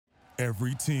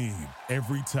Every team,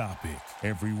 every topic,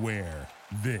 everywhere.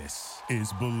 This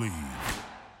is Believe.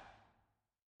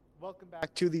 Welcome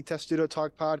back to the Testudo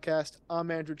Talk podcast. I'm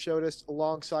Andrew Chodas,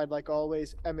 alongside, like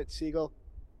always, Emmett Siegel.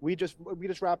 We just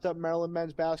wrapped up Maryland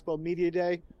men's basketball media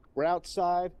day. We're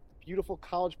outside, beautiful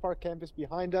College Park campus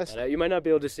behind us. You might not be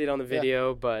able to see it on the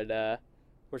video, but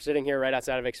we're sitting here right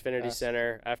outside of Xfinity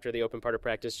Center after the open part of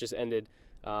practice just ended.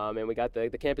 And we got the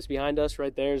campus behind us.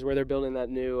 Right there is where they're building that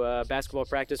new basketball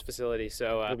practice facility.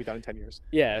 So it'll be done in 10 years.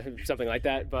 Yeah, something like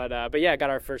that. But yeah,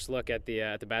 got our first look at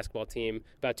the basketball team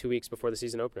about 2 weeks before the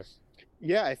season opener.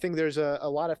 Yeah, I think there's a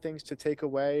lot of things to take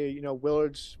away. You know,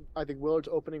 Willard's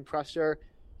opening presser,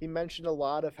 he mentioned a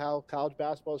lot of how college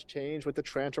basketball has changed with the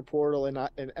transfer portal and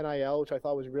NIL, which I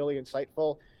thought was really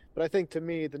insightful. But I think, to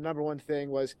me, the number one thing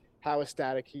was how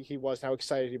ecstatic he was, how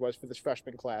excited he was for this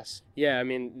freshman class. Yeah, I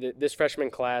mean, this freshman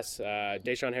class,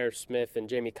 Deshaun Harris-Smith and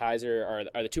Jamie Kaiser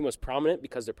are the two most prominent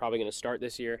because they're probably going to start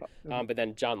this year. But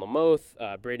then John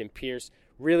Lamoth, Braden Pierce,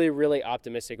 really, really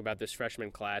optimistic about this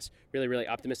freshman class, really, really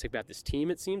optimistic about this team,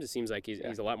 it seems. It seems like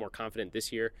he's a lot more confident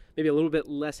this year. Maybe a little bit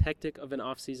less hectic of an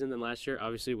offseason than last year.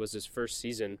 Obviously, it was his first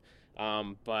season.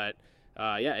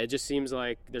 Yeah, it just seems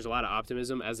like there's a lot of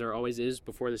optimism, as there always is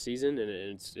before the season, and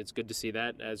it's good to see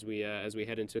that as we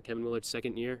head into Kevin Willard's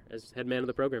second year as head man of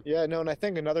the program. Yeah, no, and I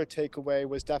think another takeaway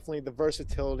was definitely the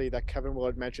versatility that Kevin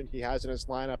Willard mentioned he has in his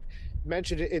lineup.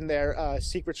 Mentioned it in their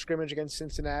secret scrimmage against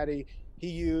Cincinnati. He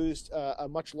used a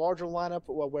much larger lineup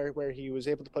where he was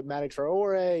able to put Manny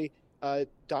Traore,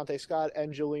 Dante Scott,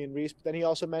 and Julian Reese. But then he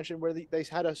also mentioned where they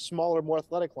had a smaller, more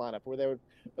athletic lineup where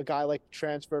a guy like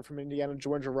transfer from Indiana,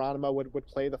 Jordan Geronimo, would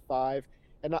play the 5.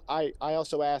 And I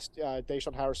also asked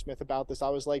Deshaun Harris-Smith about this. I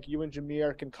was like, you and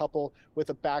Jameer can couple with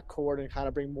a backcourt and kind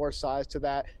of bring more size to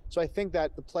that. So I think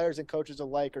that the players and coaches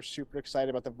alike are super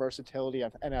excited about the versatility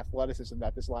and athleticism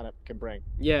that this lineup can bring.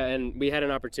 Yeah, and we had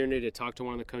an opportunity to talk to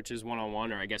one of the coaches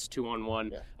one-on-one, or I guess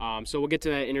 2-on-1. Yeah. So we'll get to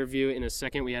that interview in a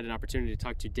second. We had an opportunity to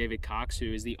talk to David Cox,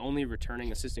 who is the only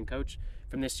returning assistant coach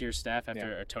from this year's staff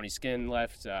after Tony Skinn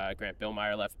left, Grant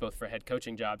Billmeyer left, both for head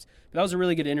coaching jobs. But that was a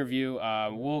really good interview.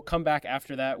 We'll come back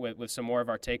after that with some more of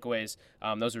our takeaways.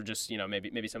 Those are just,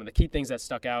 maybe some of the key things that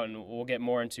stuck out, and we'll get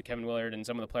more into Kevin Willard and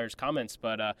some of the players' comments.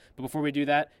 But before we do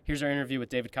that, here's our interview with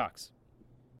David Cox.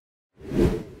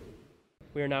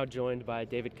 We are now joined by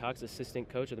David Cox, assistant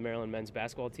coach of the Maryland men's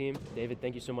basketball team. David,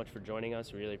 thank you so much for joining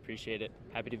us. We really appreciate it.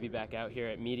 Happy to be back out here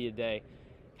at Media Day.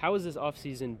 How has this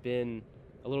offseason been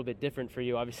a little bit different for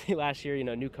you? Obviously, last year,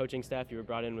 new coaching staff, you were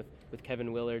brought in with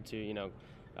Kevin Willard to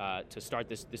start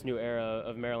this new era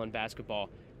of Maryland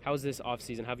basketball. How is this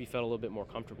offseason? How have you felt a little bit more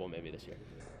comfortable maybe this year?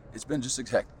 It's been just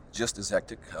as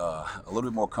hectic, a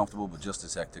little bit more comfortable, but just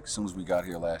as hectic. As soon as we got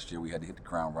here last year, we had to hit the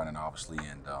ground running, obviously,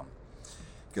 and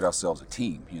get ourselves a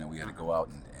team. We had to go out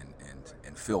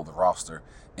and fill the roster,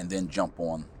 and then jump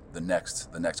on the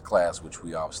next class, which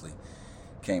we obviously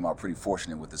came out pretty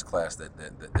fortunate with this class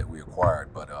that we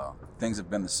acquired. But things have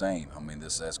been the same. I mean,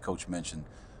 this, as Coach mentioned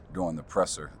during the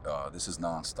presser, this is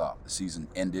nonstop. The season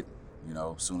ended,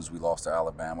 as soon as we lost to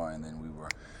Alabama, and then we were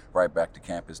right back to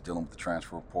campus dealing with the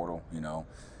transfer portal,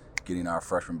 getting our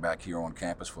freshmen back here on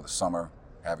campus for the summer,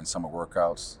 having summer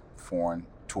workouts, foreign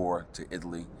tour to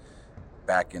Italy,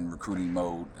 back in recruiting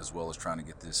mode, as well as trying to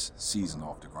get this season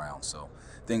off the ground. So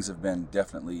things have been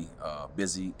definitely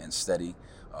busy and steady,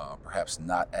 perhaps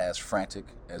not as frantic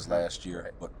as last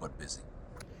year, but busy.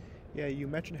 Yeah, you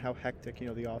mentioned how hectic, the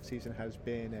offseason has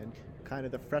been, and kind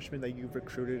of the freshmen that you've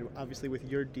recruited, obviously with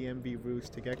your DMV roots,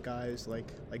 to get guys like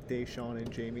Deshaun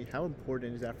and Jamie. How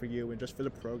important is that for you and just for the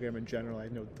program in general? I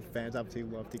know the fans obviously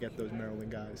love to get those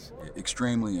Maryland guys.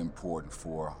 Extremely important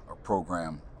for a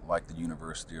program like the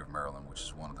University of Maryland, which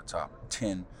is one of the top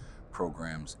 10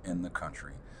 programs in the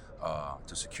country,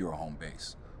 to secure a home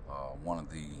base. One of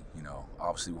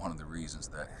the reasons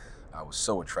that I was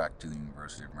so attracted to the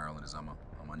University of Maryland is I'm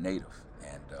a native,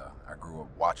 and I grew up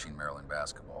watching Maryland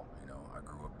basketball. I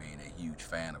grew up being a huge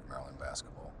fan of Maryland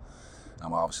basketball.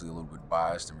 I'm obviously a little bit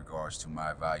biased in regards to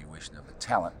my evaluation of the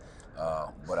talent,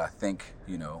 but I think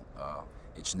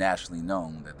it's nationally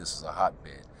known that this is a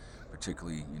hotbed,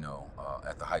 particularly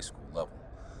at the high school level.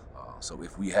 So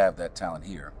if we have that talent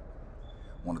here,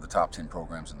 one of the top 10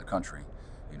 programs in the country,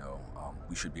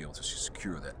 we should be able to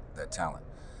secure that talent.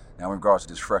 Now, in regards to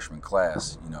this freshman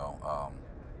class,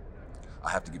 I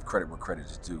have to give credit where credit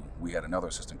is due. We had another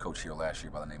assistant coach here last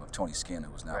year by the name of Tony Skinn,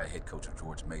 who is now the head coach of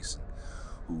George Mason,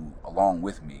 who, along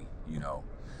with me,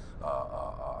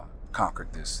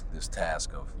 conquered this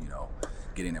task of,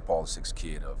 getting a Paul VI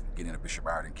kid, of getting a Bishop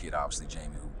Ireton kid, obviously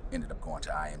Jamie, who ended up going to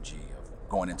IMG, of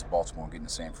going into Baltimore and getting the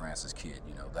St. Francis kid.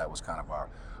 That was kind of our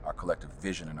collective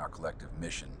vision and our collective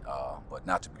mission. But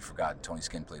not to be forgotten, Tony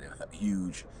Skinn played a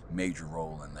huge, major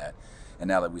role in that. And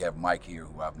now that we have Mike here,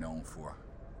 who I've known for,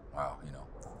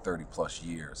 30 plus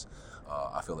years,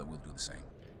 I feel that we'll do the same.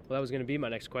 Well, that was going to be my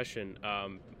next question.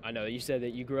 I know that you said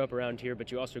that you grew up around here,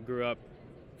 but you also grew up,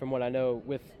 from what I know,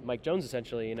 with Mike Jones,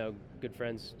 essentially, good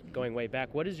friends going way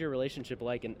back. What is your relationship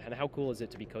like, and how cool is it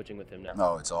to be coaching with him now?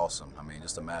 No, it's awesome. I mean,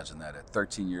 just imagine that at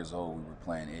 13 years old, we were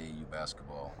playing AAU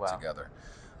basketball together,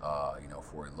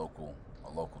 for a local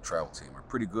travel team, a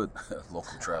pretty good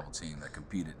local travel team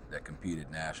that competed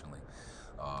nationally.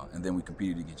 And then we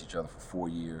competed against each other for 4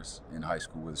 years in high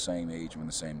school. We're the same age, we're in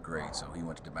the same grade. So he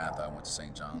went to DeMatha, I went to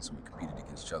St. John's, so we competed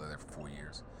against each other there for 4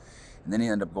 years. And then he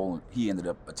ended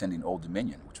up attending Old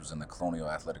Dominion, which was in the Colonial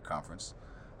Athletic Conference.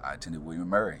 I attended William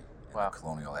 & Mary in the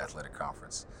Colonial Athletic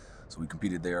Conference. So we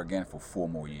competed there again for 4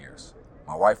 more years.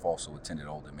 My wife also attended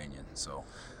Old Dominion. So,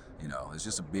 it's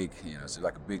just it's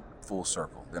like a big full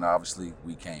circle. Then obviously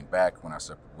we came back, went our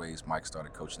separate ways. Mike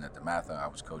started coaching at DeMatha. I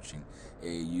was coaching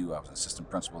AAU. I was an assistant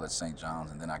principal at St.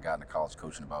 John's. And then I got into college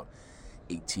coaching about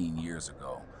 18 years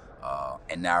ago.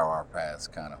 And now our paths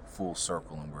kind of full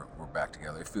circle, and we're back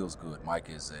together. It feels good. Mike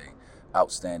is a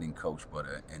outstanding coach, but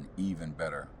an even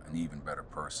better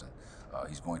person.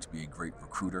 He's going to be a great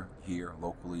recruiter here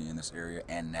locally in this area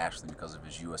and nationally because of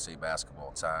his USA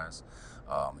basketball ties.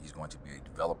 He's going to be a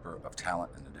developer of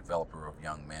talent and a developer of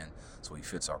young men. So he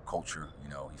fits our culture.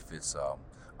 He fits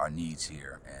our needs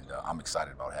here, and I'm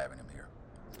excited about having him here.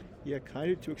 Yeah,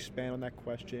 kind of to expand on that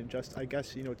question, just I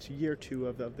guess, it's year 2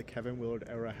 of the Kevin Willard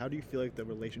era. How do you feel like the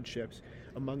relationships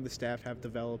among the staff have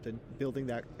developed and building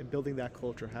that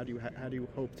culture? How do you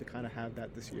hope to kind of have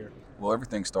that this year? Well,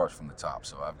 everything starts from the top,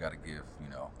 so I've got to give,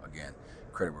 again,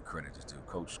 credit where credit is due.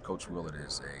 Coach Willard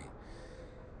is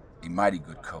a mighty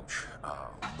good coach,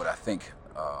 but I think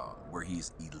where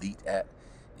he's elite at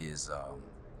is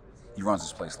he runs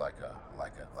this place like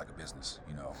a business.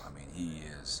 He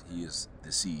is the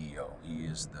CEO. He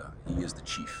is the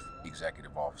chief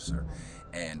executive officer,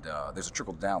 and there's a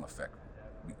trickle down effect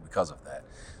because of that.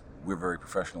 We're very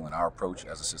professional in our approach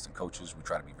as assistant coaches. We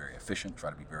try to be very efficient,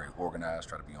 try to be very organized,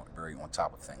 try to be very on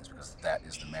top of things because that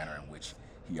is the manner in which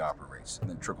he operates. And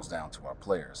then it trickles down to our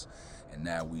players. And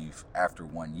now after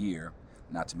 1 year,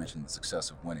 not to mention the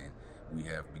success of winning, we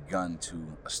have begun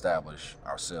to establish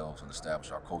ourselves and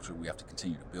establish our culture. We have to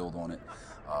continue to build on it,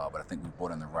 but I think we've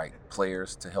brought in the right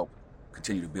players to help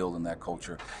continue to build in that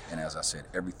culture. And as I said,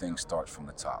 everything starts from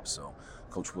the top. So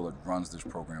Coach Willard runs this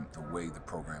program the way the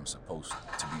program is supposed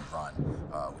to be run,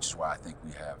 which is why I think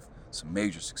we have some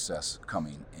major success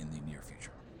coming in the near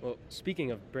future. Well,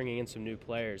 speaking of bringing in some new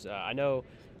players, I know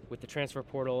with the transfer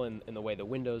portal and the way the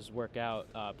windows work out,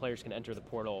 players can enter the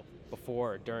portal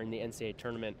before or during the NCAA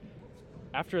tournament.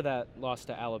 After that loss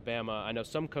to Alabama, I know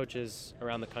some coaches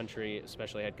around the country,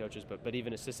 especially head coaches, but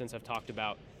even assistants have talked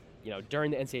about,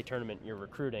 during the NCAA tournament, you're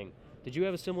recruiting. Did you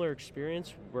have a similar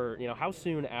experience where, how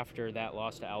soon after that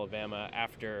loss to Alabama,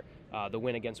 after the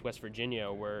win against West Virginia,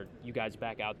 were you guys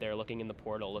back out there looking in the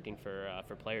portal, looking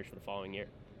for players for the following year?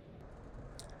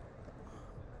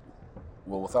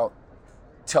 Well, without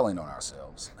telling on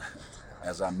ourselves,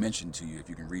 as I mentioned to you, if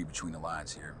you can read between the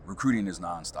lines here, recruiting is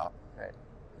nonstop. Right.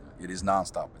 It is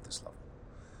nonstop at this level.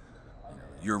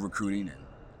 You're recruiting and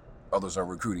others are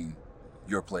recruiting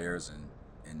your players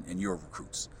and your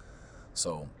recruits.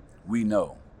 So we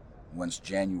know once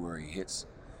January hits,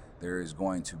 there is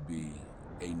going to be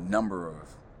a number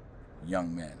of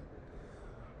young men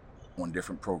on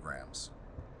different programs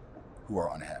who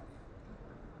are unhappy.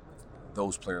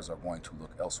 Those players are going to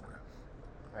look elsewhere.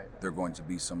 Right. There are going to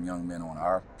be some young men on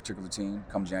our particular team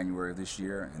come January of this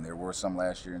year, and there were some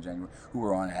last year in January, who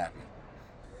were unhappy.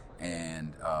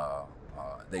 And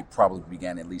they probably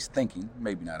began at least thinking,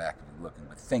 maybe not actively looking,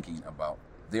 but thinking about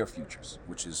their futures,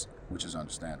 which is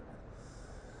understandable.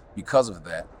 Because of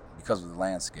that, because of the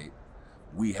landscape,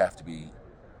 we have to be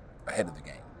ahead of the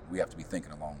game. We have to be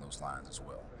thinking along those lines as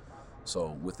well.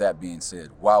 So with that being said,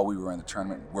 while we were in the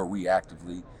tournament, were we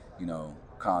actively,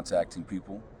 contacting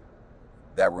people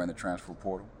that were in the transfer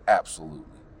portal?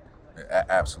 Absolutely.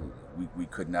 Absolutely. We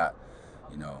could not,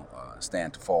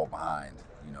 stand to fall behind,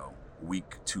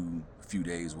 week, 2, few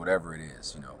days, whatever it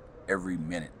is. Every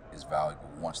minute is valuable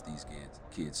once these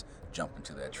kids jump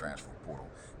into that transfer portal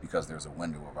because there's a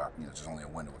window of there's only a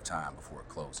window of time before it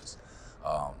closes.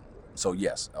 So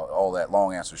yes, all that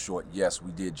long answer short, yes,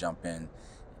 we did jump in.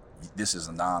 This is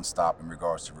a nonstop in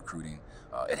regards to recruiting.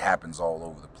 It happens all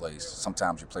over the place.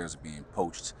 Sometimes your players are being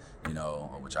poached,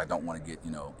 which I don't want to get,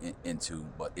 into,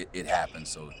 but it happens.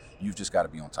 So you've just got to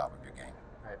be on top of your game.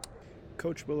 Right.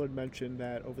 Coach Willard mentioned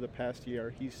that over the past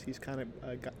year, he's kind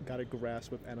of got a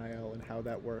grasp of NIL and how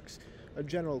that works. A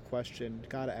general question,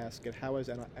 gotta ask it: how has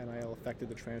NIL affected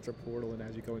the transfer portal, and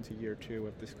as you go into year 2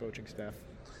 of this coaching staff?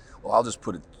 Well, I'll just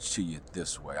put it to you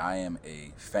this way: I am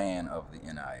a fan of the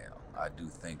NIL. I do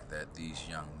think that these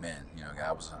young men,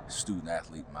 I was a student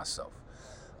athlete myself.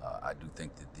 I do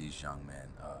think that these young men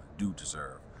do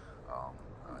deserve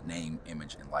name,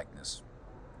 image, and likeness,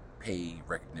 pay,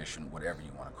 recognition, whatever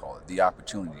you want to call it, the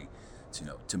opportunity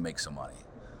to make some money.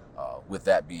 With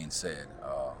that being said,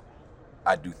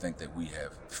 I do think that we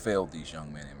have failed these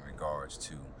young men in regards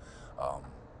to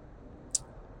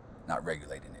not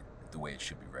regulating it the way it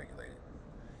should be regulated.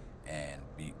 And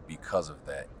because of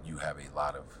that, you have a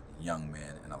lot of young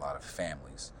men and a lot of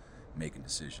families making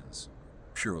decisions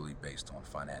purely based on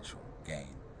financial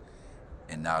gain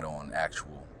and not on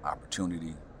actual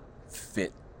opportunity,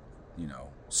 fit,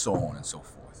 so on and so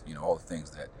forth. All the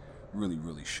things that really,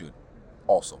 really should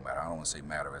also matter. I don't want to say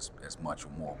matter as much or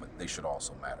more, but they should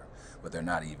also matter. But they're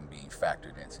not even being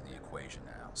factored into the equation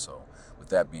now. So with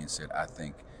that being said, I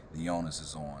think the onus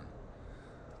is on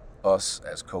us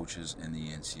as coaches in the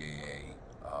NCAA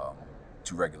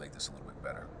to regulate this a little bit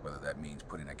better, whether that means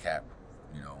putting a cap,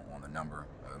 on the number,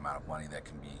 the amount of money that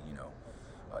can be,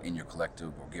 in your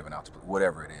collective or given out to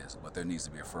whatever it is. But there needs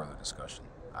to be a further discussion,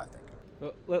 I think.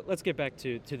 Well, let's get back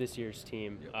to this year's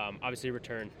team. Yep. Obviously,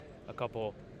 return a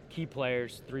couple key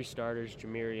players, 3 starters: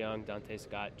 Jameer Young, Dante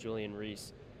Scott, Julian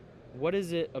Reese. What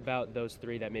is it about those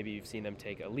 3 that maybe you've seen them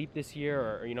take a leap this year,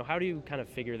 or how do you kind of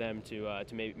figure them to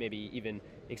maybe even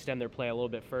extend their play a little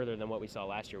bit further than what we saw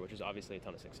last year, which is obviously a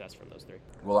ton of success from those 3?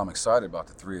 Well, I'm excited about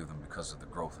the 3 of them because of the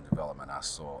growth and development I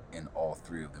saw in all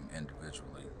 3 of them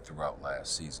individually throughout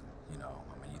last season.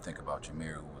 You think about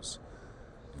Jameer, who was,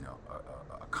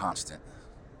 a constant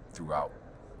throughout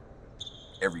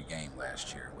every game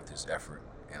last year with his effort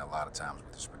and a lot of times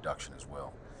with his production as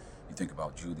well. You think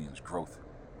about Julian's growth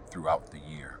throughout the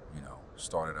year,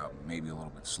 started out maybe a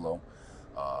little bit slow,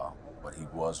 but he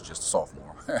was just a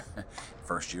sophomore,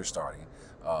 first year starting,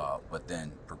 but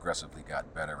then progressively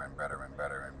got better and better and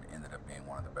better and ended up being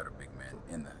one of the better big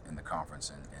men in the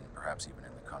conference and perhaps even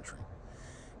in the country.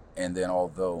 And then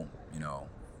although,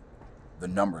 the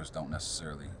numbers don't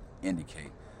necessarily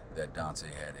indicate that Dante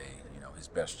had his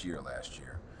best year last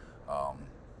year,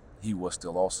 he was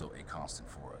still also a constant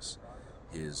for us.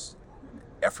 His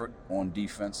effort on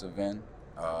defensive end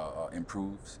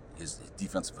improved. His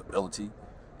defensive ability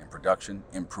and production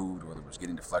improved, whether it was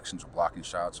getting deflections or blocking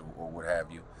shots or what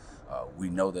have you. We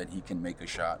know that he can make a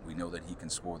shot. We know that he can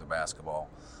score the basketball.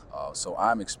 So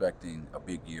I'm expecting a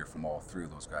big year from all 3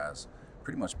 of those guys,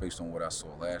 pretty much based on what I saw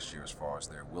last year as far as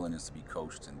their willingness to be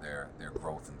coached and their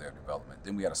growth and their development.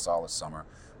 Then we had a solid summer.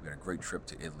 We had a great trip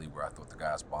to Italy where I thought the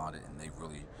guys bonded and they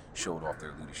really showed off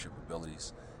their leadership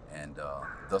abilities. And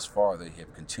thus far, they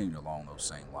have continued along those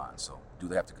same lines. So do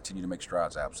they have to continue to make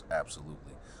strides?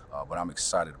 Absolutely. But I'm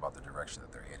excited about the direction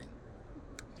that they're heading.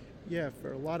 Yeah,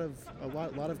 for a lot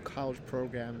of college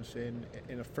programs in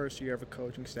a first year of a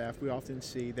coaching staff, we often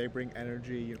see they bring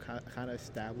energy, kind of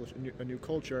establish a new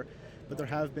culture. But there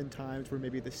have been times where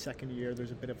maybe the second year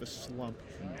there's a bit of a slump.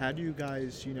 How do you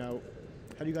guys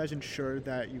ensure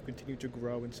that you continue to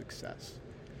grow in success?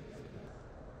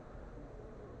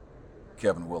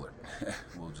 Kevin Willard.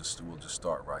 We'll just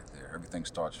start right there. Everything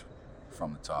starts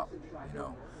from the top.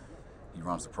 He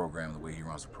runs the program the way he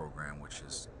runs the program, which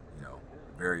is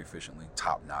very efficiently,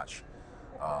 top notch.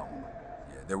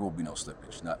 There will be no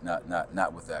slippage.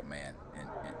 Not with that man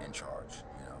in charge.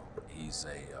 He's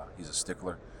a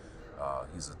stickler.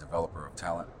 He's a developer of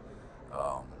talent.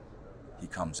 He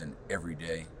comes in every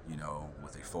day,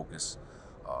 with a focus,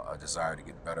 a desire to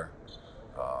get better,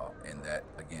 and that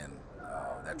again.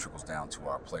 That trickles down to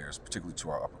our players, particularly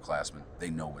to our upperclassmen. They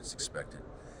know what's expected.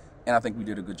 And I think we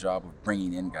did a good job of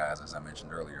bringing in guys, as I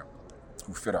mentioned earlier,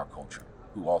 who fit our culture,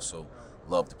 who also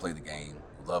love to play the game,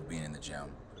 who love being in the gym,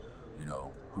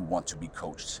 who want to be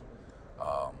coached.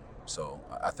 So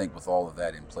I think with all of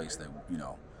that in place that,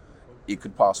 it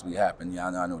could possibly happen. Yeah,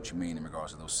 I know what you mean in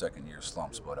regards to those second-year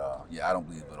slumps, but I don't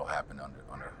believe it'll happen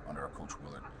under a Coach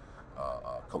Willard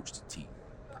coached team.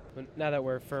 Now that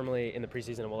we're firmly in the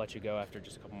preseason, and we'll let you go after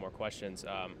just a couple more questions.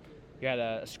 You had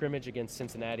a scrimmage against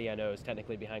Cincinnati. I know it's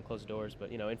technically behind closed doors,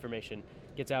 but information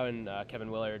gets out, and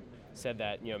Kevin Willard said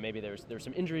that maybe there's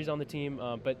some injuries on the team.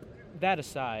 But that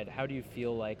aside, how do you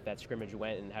feel like that scrimmage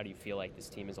went, and how do you feel like this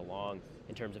team is along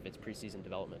in terms of its preseason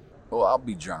development? Well, I'll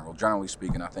be general. Generally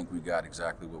speaking, I think we got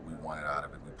exactly what we wanted out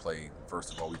of it. We played.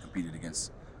 First of all, we competed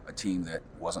against a team that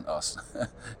wasn't us.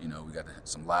 We got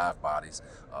some live bodies,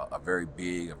 a very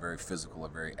big, a very physical, a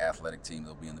very athletic team.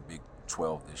 They'll be in the Big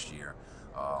 12 this year.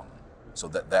 So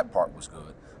that part was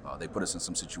good. They put us in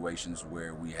some situations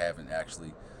where we haven't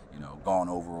actually, gone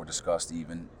over or discussed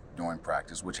even during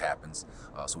practice, which happens.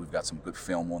 So we've got some good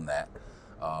film on that.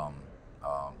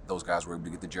 Those guys were able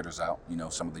to get the jitters out,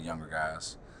 some of the younger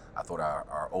guys. I thought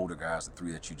our older guys, the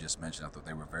three that you just mentioned, I thought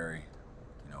they were very,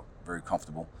 very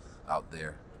comfortable out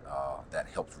there. That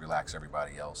helped relax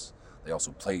everybody else. They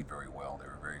also played very well. They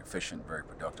were very efficient, very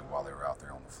productive while they were out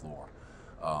there on the floor.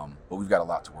 But we've got a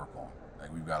lot to work on.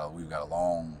 Like we've got a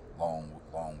long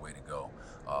way to go.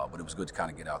 But it was good to kind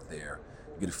of get out there,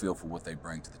 get a feel for what they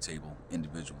bring to the table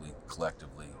individually,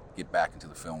 collectively, get back into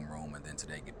the film room, and then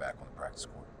today get back on the practice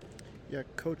court. Yeah,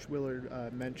 Coach Willard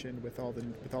mentioned with all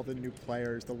the new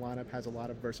players, the lineup has a lot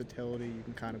of versatility. You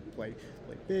can kind of play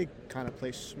big, kind of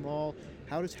play small.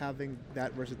 How does having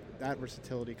that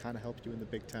versatility kind of help you in the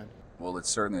Big Ten? Well, it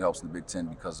certainly helps in the Big Ten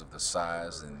because of the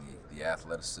size and the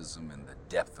athleticism and the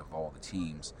depth of all the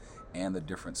teams and the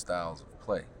different styles of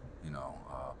play.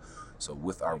 So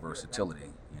with our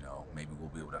versatility, maybe we'll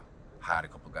be able to hide a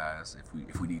couple guys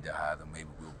if we need to hide them. Maybe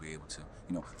we'll be able to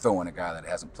throw in a guy that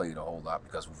hasn't played a whole lot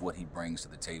because of what he brings to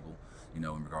the table, in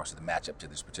regards to the matchup to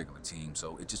this particular team.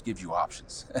 So it just gives you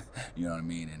options. You know what I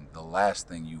mean? And the last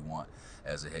thing you want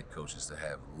as a head coach is to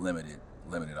have limited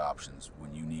options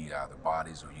when you need either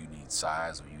bodies or you need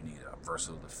size or you need a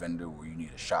versatile defender or you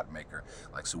need a shot maker.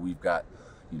 So we've got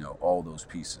all those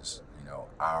pieces.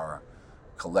 Our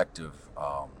collective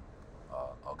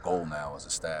goal now as a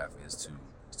staff is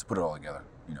to put it all together.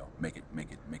 Make it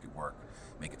work,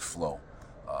 make it flow,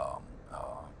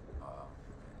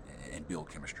 and build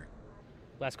chemistry.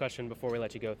 Last question before we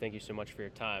let you go. Thank you so much for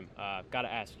your time. Got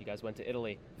to ask, you guys went to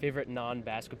Italy. Favorite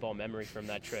non-basketball memory from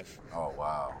that trip? Oh,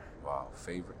 wow.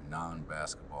 Favorite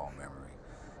non-basketball memory.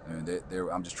 I mean,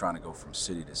 I'm just trying to go from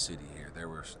city to city here. There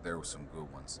were some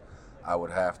good ones. I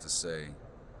would have to say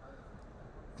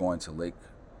going to Lake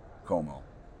Como.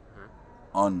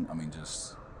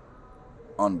 Just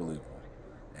unbelievable.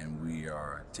 And we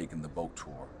are taking the boat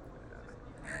tour,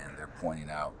 and they're pointing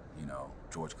out,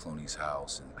 George Clooney's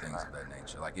house and things of that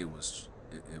nature. It was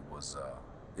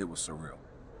surreal.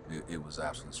 It was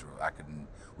absolutely surreal. I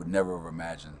would never have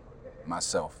imagined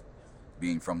myself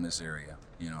being from this area.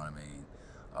 You know what I mean?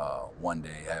 One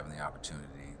day having the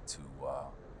opportunity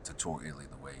to tour Italy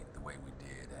the way we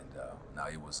did, and now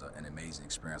it was an amazing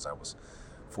experience. I was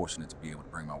fortunate to be able to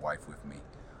bring my wife with me.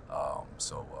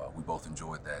 So we both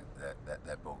enjoyed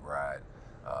that boat ride.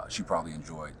 She probably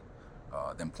enjoyed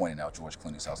them pointing out George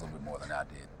Clooney's house a little bit more than I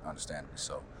did, understandably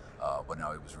so. But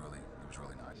no, it was really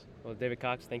nice. Well, David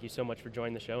Cox, thank you so much for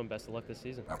joining the show, and best of luck this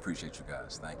season. I appreciate you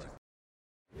guys. Thank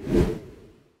you.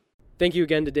 Thank you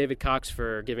again to David Cox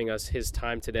for giving us his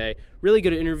time today. Really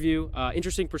good interview.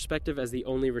 Interesting perspective as the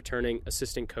only returning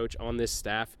assistant coach on this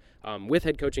staff with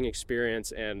head coaching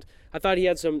experience. And I thought he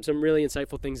had some really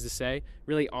insightful things to say,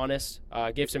 really honest,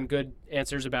 gave some good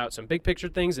answers about some big picture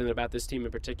things and about this team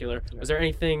in particular. Was there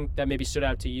anything that maybe stood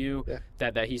out to you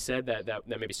that he said that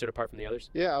maybe stood apart from the others?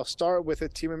 Yeah, I'll start with the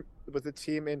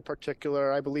team in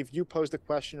particular. I believe you posed a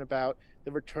question about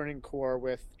the returning core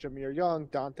with Jameer Young,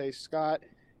 Dante Scott,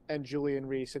 and Julian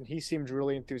Reese, and he seemed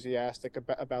really enthusiastic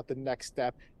about the next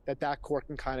step that core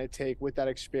can kind of take with that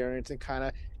experience and kind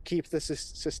of keep the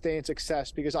sustained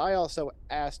success. Because I also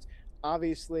asked,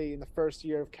 obviously, in the first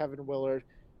year of Kevin Willard,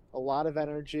 a lot of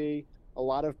energy, a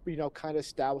lot of, kind of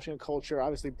establishing a culture,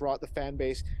 obviously brought the fan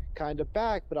base kind of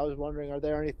back, but I was wondering, are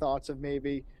there any thoughts of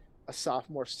maybe a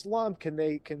sophomore slump? Can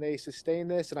they sustain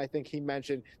this? And I think he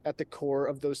mentioned that the core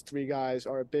of those three guys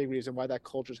are a big reason why that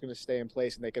culture is going to stay in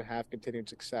place and they can have continued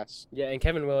success. Yeah, and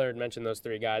Kevin Willard mentioned those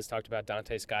three guys, talked about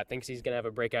Dante Scott, thinks he's going to have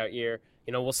a breakout year.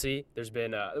 We'll see. There's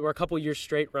been we're a couple years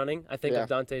straight running, I think, of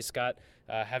Dante Scott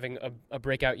having a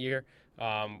breakout year.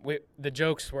 The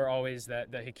jokes were always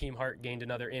that Hakeem Hart gained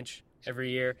another inch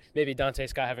every year. Maybe Dante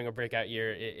Scott having a breakout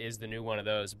year is the new one of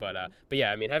those. But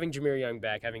yeah, I mean, having Jameer Young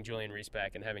back, having Julian Reese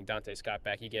back, and having Dante Scott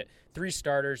back, you get three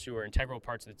starters who were integral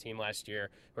parts of the team last year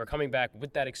who are coming back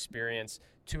with that experience.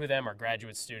 Two of them are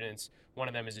graduate students. One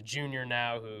of them is a junior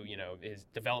now who, his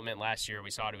development last year, we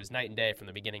saw it was night and day from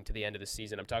the beginning to the end of the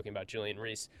season. I'm talking about Julian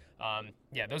Reese.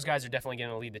 Those guys are definitely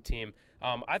going to lead the team.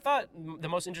 I thought the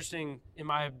most interesting, in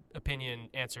my opinion,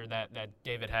 answer that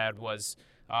David had was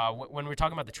when we were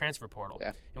talking about the transfer portal.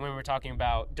 Yeah. And when we were talking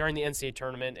about during the NCAA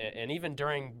tournament and even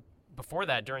before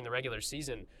that, during the regular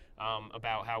season,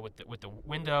 about how with the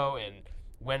window and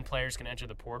when players can enter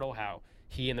the portal, how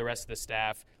he and the rest of the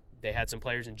staff, they had some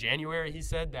players in January, he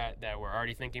said, that were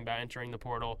already thinking about entering the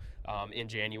portal in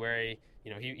January.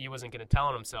 He wasn't going to tell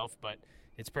on himself, but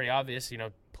it's pretty obvious,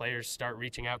 players start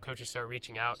reaching out, coaches start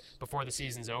reaching out before the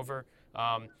season's over.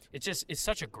 It's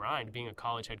such a grind being a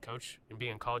college head coach and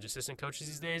being a college assistant coach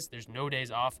these days. There's no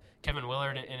days off. Kevin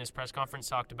Willard in his press conference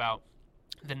talked about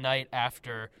the night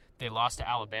after they lost to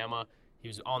Alabama. He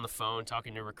was on the phone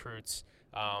talking to recruits.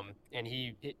 And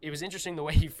it was interesting the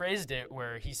way he phrased it,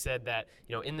 where he said that,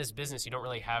 in this business, you don't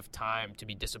really have time to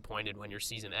be disappointed when your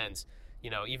season ends.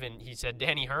 Even he said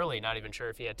Danny Hurley, not even sure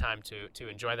if he had time to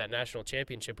enjoy that national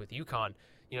championship with UConn,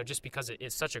 just because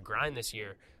it's such a grind this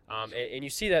year. And you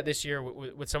see that this year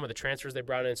with some of the transfers they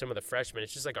brought in, some of the freshmen.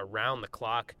 It's just like around the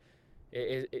clock.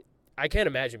 I can't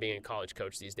imagine being a college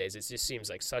coach these days. It just seems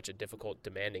like such a difficult,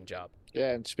 demanding job.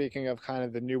 Yeah, and speaking of kind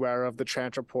of the new era of the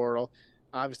transfer portal,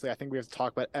 obviously, I think we have to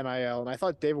talk about NIL, and I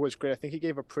thought David was great. I think he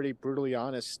gave a pretty brutally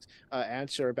honest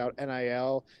answer about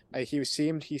NIL. He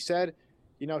said,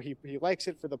 he likes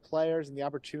it for the players and the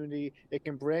opportunity it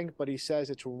can bring, but he says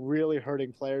it's really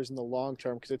hurting players in the long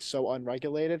term because it's so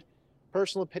unregulated.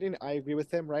 Personal opinion, I agree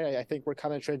with him, right? I think we're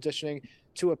kind of transitioning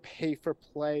to a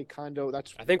pay-for-play condo.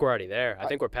 I think we're already there. I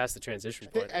think we're past the transition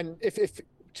point. And if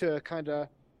to kind of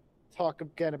talk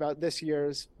again about this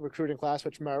year's recruiting class,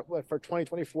 which for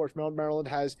 2024, Maryland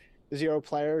has 0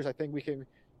 players. I think we can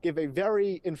give a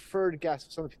very inferred guess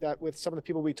with some of the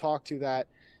people we talked to that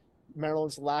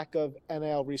Maryland's lack of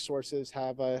NIL resources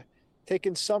have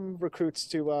taken some recruits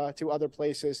to other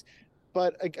places.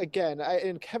 But again,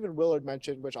 and Kevin Willard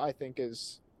mentioned, which I think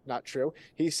is not true.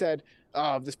 He said,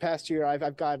 this past year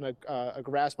I've gotten a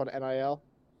grasp on NIL.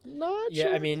 Not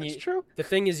sure. I mean, that's true. The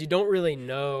thing is, you don't really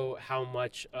know how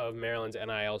much of Maryland's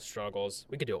NIL struggles.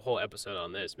 We could do a whole episode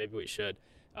on this. Maybe we should.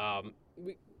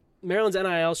 Maryland's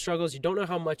NIL struggles, you don't know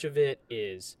how much of it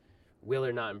is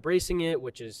Willard not embracing it,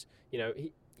 which is,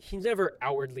 he's never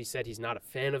outwardly said he's not a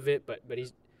fan of it, but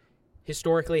he's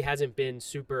historically hasn't been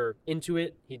super into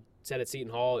it. He said at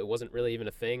Seton Hall it wasn't really even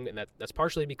a thing, and that's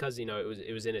partially because,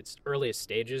 it was in its earliest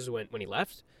stages when he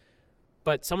left.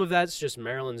 But some of that's just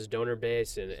Maryland's donor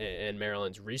base and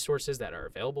Maryland's resources that are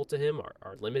available to him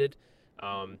are limited.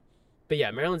 But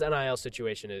yeah, Maryland's NIL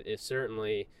situation is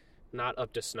certainly not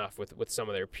up to snuff with some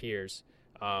of their peers.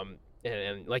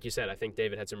 And like you said, I think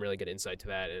David had some really good insight to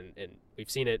that. And we've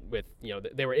seen it with,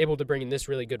 they were able to bring in this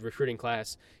really good recruiting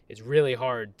class. It's really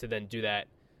hard to then do that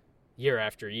year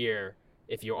after year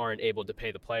if you aren't able to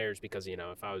pay the players, because, if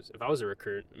I was a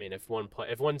recruit, I mean, if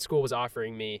one school was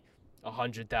offering me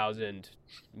 $100,000,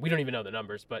 we don't even know the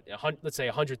numbers, but let's say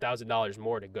 $100,000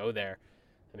 more to go there,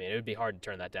 I mean, it would be hard to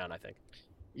turn that down, I think.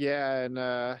 Yeah,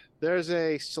 and there's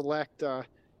a select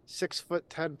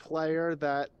 6'10" player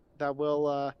that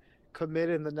will commit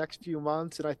in the next few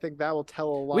months, and I think that will tell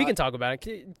a lot. We can talk about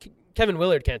it. Kevin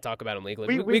Willard can't talk about him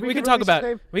legally. We can talk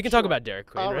about Derek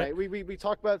Queen, all right? We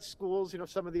talk about schools,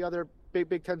 some of the other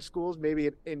Big Ten schools, maybe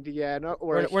in Indiana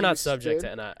or we're not subject to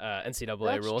NCAA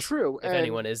That's rules. True, if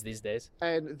anyone is these days.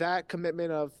 And that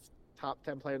commitment of top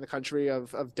 10 player in the country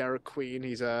of Derek Queen,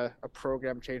 he's a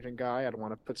program-changing guy. I don't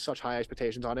want to put such high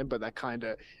expectations on him, but that kind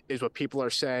of is what people are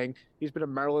saying. He's been a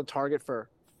Maryland target for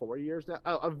 4 years now,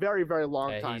 a very, very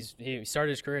long time. He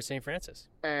started his career at St. Francis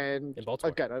and in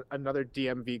Baltimore. Again, another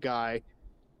DMV guy.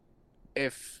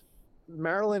 If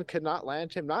Maryland could not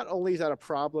land him, not only is that a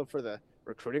problem for the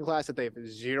recruiting class that they have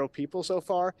 0 people so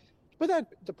far,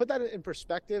 to put that in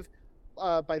perspective,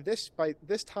 by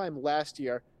this time last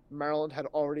year, Maryland had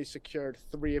already secured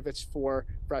 3 of its 4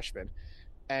 freshmen.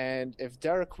 And if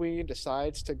Derek Queen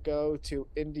decides to go to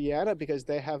Indiana because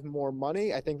they have more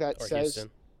money, I think that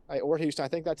or Houston, I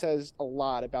think that says a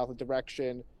lot about the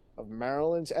direction of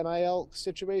Maryland's NIL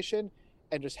situation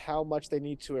and just how much they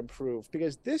need to improve.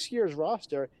 Because this year's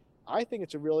roster, I think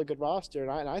it's a really good roster,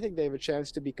 and I think they have a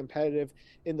chance to be competitive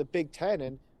in the Big Ten.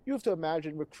 And you have to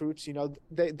imagine recruits,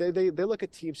 they look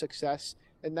at team success,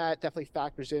 and that definitely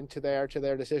factors into their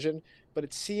decision. But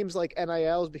it seems like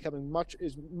NIL is becoming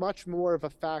much more of a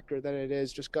factor than it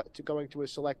is just going to a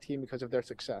select team because of their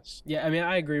success. Yeah, I mean,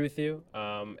 I agree with you,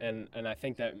 and I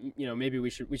think that maybe we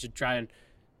should try and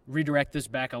redirect this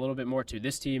back a little bit more to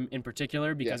this team in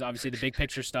particular, because obviously the big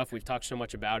picture stuff, we've talked so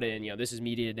much about it, and this is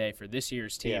media day for this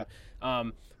year's team. Yeah.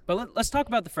 But let's talk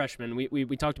about the freshmen.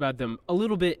 We talked about them a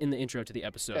little bit in the intro to the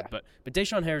episode, but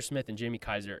Deshaun Harris-Smith and Jamie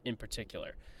Kaiser in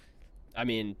particular. I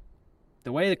mean,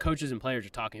 the way the coaches and players are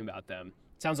talking about them,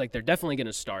 it sounds like they're definitely going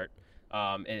to start.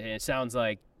 And it sounds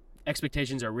like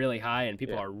expectations are really high and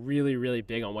people are really, really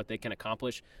big on what they can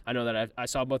accomplish. I know that I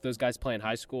saw both those guys play in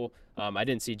high school. I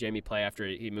didn't see Jamie play after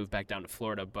he moved back down to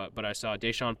Florida, but I saw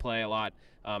Deshaun play a lot.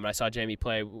 And I saw Jamie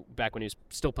play back when he was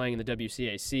still playing in the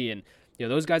WCAC. And,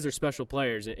 those guys are special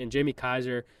players. And Jamie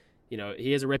Kaiser,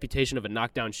 he has a reputation of a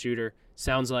knockdown shooter.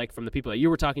 Sounds like from the people that you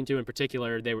were talking to in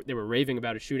particular, they were raving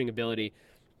about his shooting ability.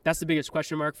 That's the biggest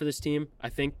question mark for this team, I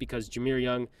think, because Jameer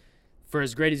Young, for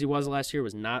as great as he was last year,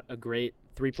 was not a great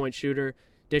three-point shooter.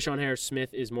 Deshaun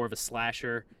Harris-Smith is more of a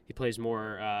slasher. He plays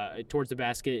more towards the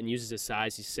basket and uses his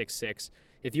size. He's 6'6".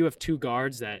 If you have two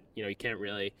guards that, you can't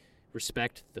really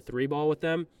respect the three ball with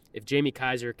them, if Jamie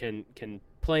Kaiser can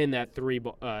play in that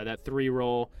three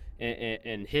role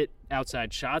and hit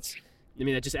outside shots, I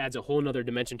mean, that just adds a whole nother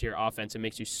dimension to your offense and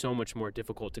makes you so much more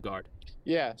difficult to guard.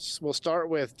 Yes, we'll start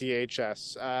with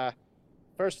DHS.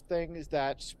 First thing is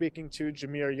that speaking to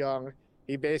Jameer Young,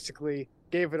 he basically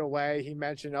gave it away. He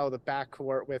mentioned, the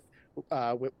backcourt with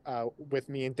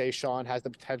me and Deshaun has the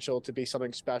potential to be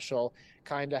something special.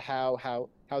 Kind of how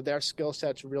their skill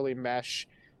sets really mesh.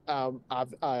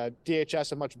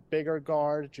 DHS a much bigger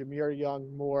guard. Jameer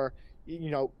Young more,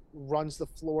 runs the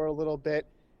floor a little bit.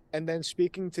 And then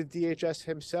speaking to DHS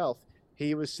himself,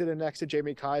 he was sitting next to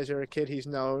Jamie Kaiser, a kid he's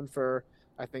known for,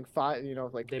 I think, 5,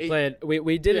 they 8. played.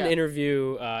 We did an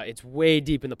interview. It's way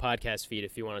deep in the podcast feed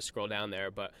if you want to scroll down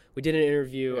there. But we did an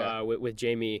interview with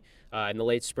Jamie in the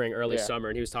late spring, early summer,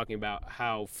 and he was talking about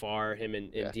how far him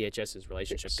and DHS's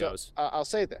relationship goes. I'll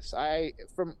say this: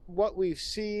 from what we've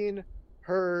seen,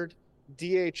 heard,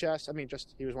 DHS. I mean,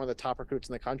 he was one of the top recruits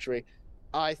in the country.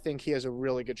 I think he has a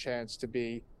really good chance to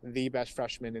be the best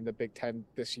freshman in the Big Ten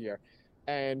this year.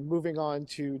 And moving on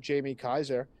to Jamie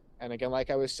Kaiser, and again, like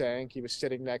I was saying, he was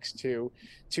sitting next to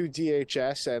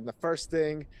DHS, and the first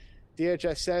thing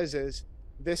DHS says is,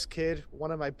 "This kid,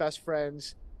 one of my best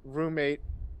friends, roommate,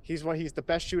 he's the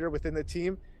best shooter within the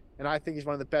team, and I think he's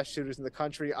one of the best shooters in the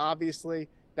country." Obviously,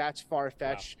 that's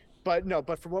far-fetched. Wow.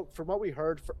 But from what we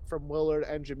heard from Willard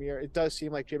and Jameer, it does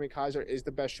seem like Jamie Kaiser is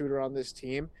the best shooter on this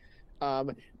team.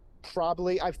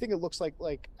 Probably, I think it looks like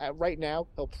right now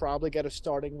he'll probably get a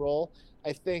starting role.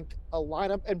 I think a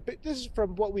lineup, and this is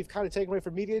from what we've kind of taken away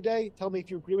from Media Day. Tell me if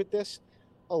you agree with this.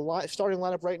 Starting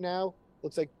lineup right now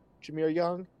looks like Jameer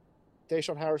Young,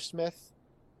 Deshaun Harris-Smith,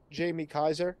 Jamie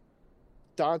Kaiser,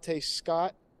 Dante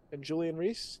Scott, and Julian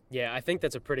Reese. Yeah, I think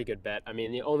that's a pretty good bet. I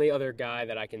mean, the only other guy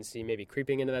that I can see maybe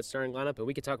creeping into that starting lineup, and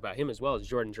we could talk about him as well, is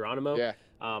Jordan Geronimo. Yeah.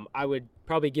 I would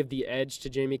probably give the edge to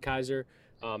Jamie Kaiser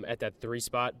at that 3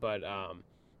 spot, but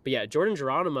yeah, Jordan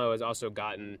Geronimo has also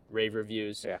gotten rave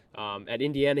reviews. Yeah. At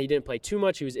Indiana, he didn't play too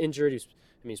much. He was injured.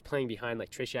 He was playing behind like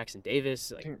Trace Jackson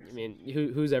Davis.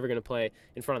 Who's ever going to play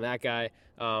in front of that guy?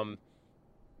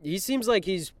 He seems like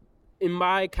he's, in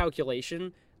my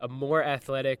calculation, a more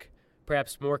athletic,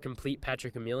 perhaps more complete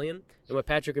Patrick Emilion. And what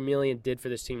Patrick Emilion did for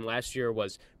this team last year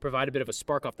was provide a bit of a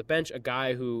spark off the bench, a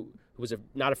guy who was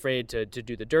not afraid to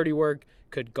do the dirty work,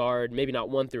 could guard maybe not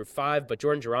 1 through 5, but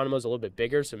Jordan Geronimo's a little bit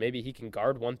bigger, so maybe he can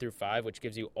guard 1 through 5, which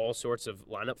gives you all sorts of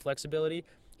lineup flexibility.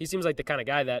 He seems like the kind of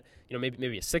guy that,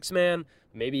 maybe a 6-man,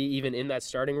 maybe even in that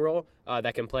starting role,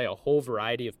 that can play a whole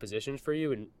variety of positions for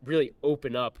you and really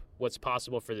open up what's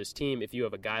possible for this team if you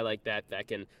have a guy like that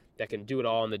can do it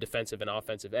all on the defensive and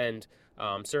offensive end.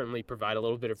 Certainly provide a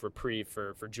little bit of reprieve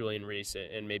for Julian Reese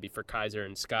and maybe for Kaiser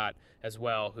and Scott as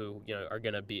well, who are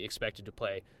going to be expected to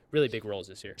play really big roles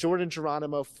this year. Jordan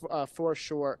Geronimo, for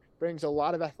sure, brings a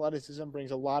lot of athleticism, brings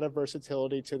a lot of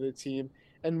versatility to the team.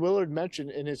 And Willard mentioned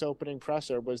in his opening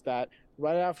presser was that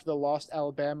right after the lost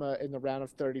Alabama in the round of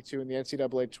 32 in the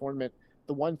NCAA tournament,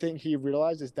 the one thing he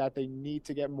realized is that they need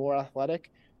to get more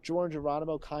athletic. Jordan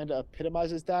Geronimo kind of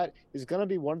epitomizes that. He's going to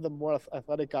be one of the more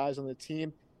athletic guys on the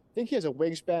team. I think he has a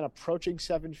wingspan approaching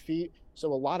 7 feet,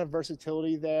 so a lot of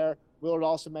versatility there. Willard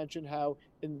also mentioned how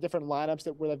in different lineups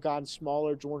where they've gotten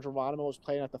smaller, Jordan Geronimo was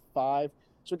playing at the 5.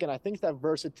 So again, I think it's that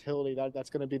versatility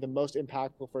that's going to be the most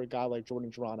impactful for a guy like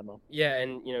Jordan Geronimo. Yeah,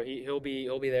 and he'll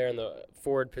be there in the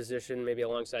forward position, maybe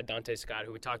alongside Dante Scott,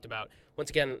 who we talked about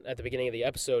once again at the beginning of the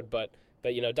episode. But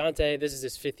Dante, this is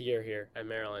his 5th year here at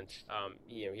Maryland.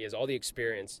 He has all the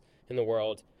experience in the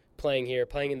world playing here,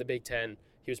 playing in the Big Ten.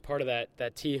 He was part of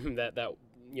that team that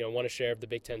won a share of the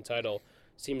Big Ten title.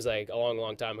 Seems like a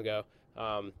long time ago.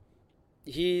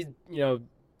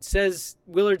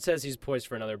 Willard says he's poised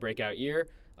for another breakout year.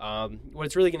 What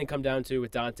it's really going to come down to with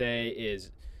Dante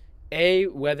is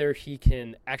whether he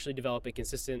can actually develop a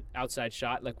consistent outside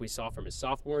shot like we saw from his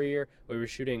sophomore year, where we were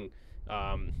shooting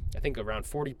I think around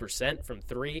 40% from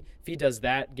 3. If he does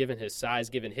that, given his size,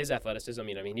 given his athleticism,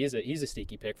 I mean he's a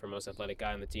sneaky pick for most athletic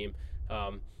guy on the team.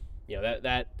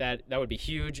 That would be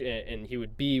huge, and he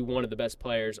would be one of the best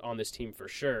players on this team for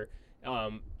sure.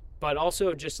 But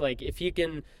also just like if he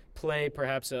can play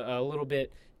perhaps a little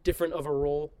bit different of a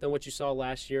role than what you saw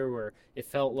last year, where it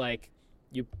felt like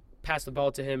you pass the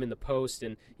ball to him in the post,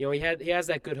 and he has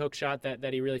that good hook shot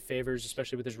that he really favors,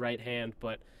 especially with his right hand,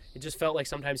 but it just felt like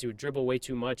sometimes he would dribble way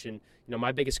too much, and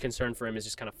my biggest concern for him is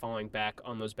just kind of falling back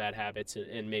on those bad habits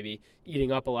and maybe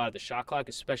eating up a lot of the shot clock,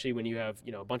 especially when you have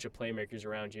a bunch of playmakers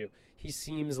around you. He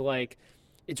seems like,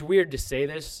 it's weird to say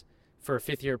this for a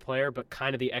fifth-year player, but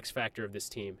kind of the X factor of this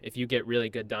team. If you get really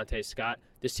good Dante Scott,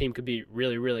 this team could be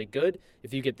really, really good.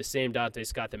 If you get the same Dante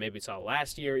Scott that maybe we saw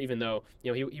last year, even though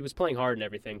he was playing hard and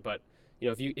everything, but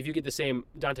if you get the same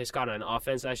Dante Scott on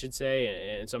offense, I should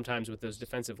say, and sometimes with those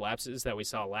defensive lapses that we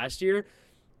saw last year,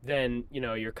 then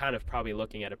you're kind of probably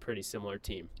looking at a pretty similar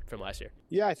team from last year.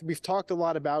 Yeah, we've talked a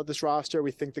lot about this roster. We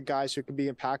think the guys who can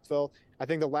be impactful. I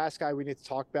think the last guy we need to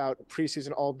talk about,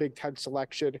 preseason All Big Ten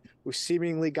selection, who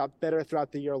seemingly got better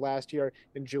throughout the year last year,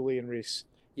 in Julian Reese.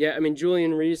 Yeah,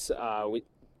 Julian Reese,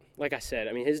 like I said,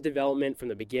 his development from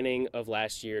the beginning of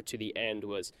last year to the end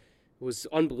was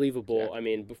unbelievable.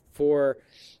 Yeah. Before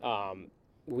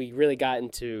we really got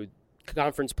into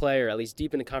conference play, or at least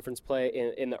deep into conference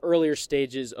play, in the earlier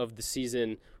stages of the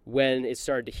season when it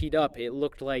started to heat up, it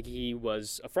looked like he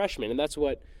was a freshman, and that's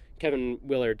what Kevin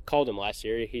Willard called him last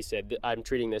year. He said, I'm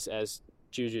treating this as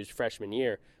Juju's freshman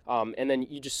year. And then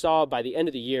you just saw by the end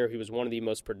of the year, he was one of the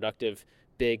most productive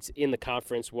bigs in the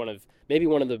conference, maybe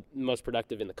one of the most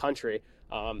productive in the country.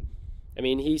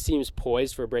 He seems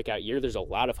poised for a breakout year. There's a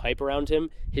lot of hype around him.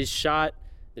 His shot,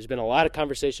 there's been a lot of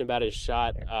conversation about his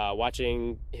shot.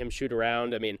 Watching him shoot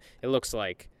around, it looks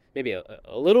like maybe a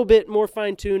little bit more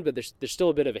fine-tuned, but there's still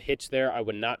a bit of a hitch there. I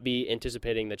would not be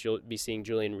anticipating that you'll be seeing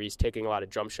Julian Reese taking a lot of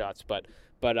jump shots, but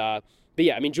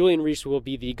yeah, Julian Reese will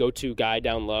be the go-to guy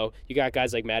down low. You got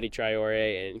guys like Matty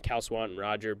Traore and Cal Swanton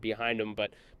Roger behind him,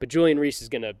 but Julian Reese is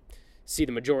going to see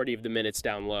the majority of the minutes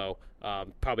down low,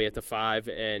 probably at the 5,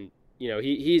 and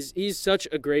he's such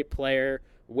a great player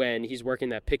when he's working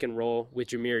that pick and roll with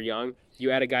Jameer Young.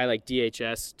 You add a guy like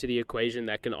DHS to the equation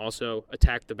that can also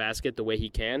attack the basket the way he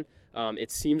can.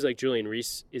 It seems like Julian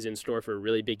Reese is in store for a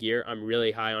really big year. I'm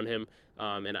really high on him,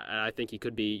 and I think he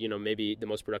could be, maybe the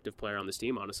most productive player on this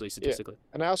team, honestly, statistically.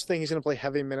 Yeah. And I also think he's going to play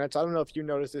heavy minutes. I don't know if you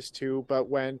noticed this too, but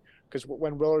when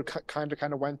Willard kind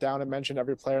of went down and mentioned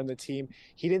every player on the team,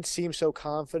 he didn't seem so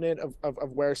confident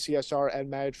of where CSR and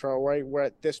Matty Traore were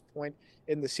at this point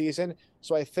in the season.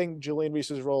 So I think Julian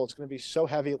Reese's role is going to be so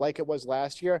heavy like it was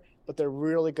last year, but they're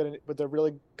really going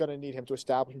to need him to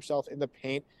establish himself in the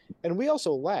paint. And we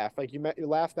also laugh, like you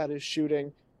laughed at his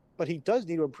shooting, but he does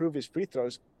need to improve his free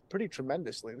throws pretty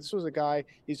tremendously. This was a guy,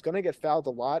 he's going to get fouled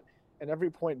a lot, and every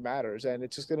point matters. And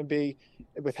it's just going to be,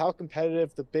 with how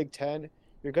competitive the Big Ten,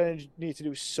 you're going to need to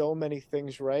do so many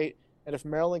things right. And if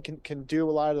Maryland can do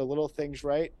a lot of the little things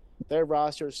right, their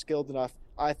roster is skilled enough,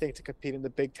 I think, to compete in the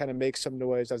Big Ten and make some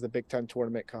noise as the Big Ten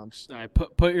tournament comes. All right,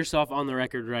 put yourself on the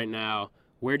record right now.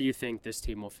 Where do you think this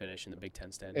team will finish in the Big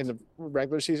Ten standings? In the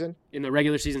regular season? In the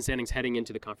regular season standings heading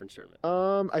into the conference tournament.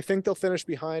 I think they'll finish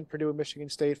behind Purdue and Michigan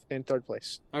State in third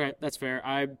place. Okay, that's fair.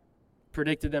 I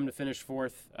predicted them to finish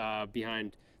fourth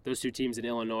behind those two teams in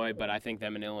Illinois, but I think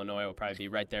them in Illinois will probably be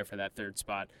right there for that third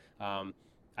spot.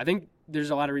 I think there's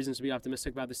a lot of reasons to be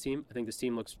optimistic about this team. I think this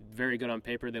team looks very good on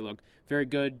paper. They look very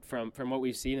good from what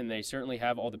we've seen, and they certainly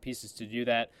have all the pieces to do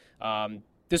that.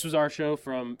 This was our show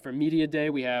from Media Day.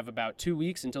 We have about 2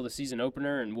 weeks until the season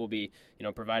opener, and we'll be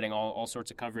providing all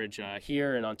sorts of coverage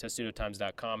here and on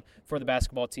TestudoTimes.com for the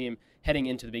basketball team heading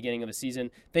into the beginning of the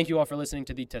season. Thank you all for listening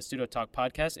to the Testudo Talk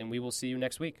podcast, and we will see you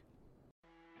next week.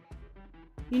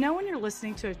 You know when you're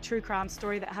listening to a true crime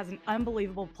story that has an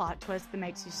unbelievable plot twist that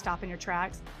makes you stop in your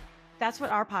tracks? That's what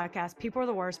our podcast, People Are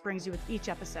the Worst, brings you with each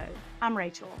episode. I'm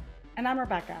Rachel. And I'm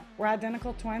Rebecca. We're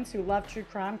identical twins who love true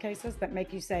crime cases that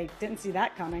make you say, didn't see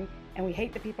that coming, and we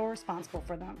hate the people responsible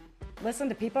for them. Listen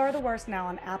to People Are the Worst now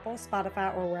on Apple,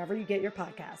 Spotify, or wherever you get your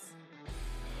podcasts.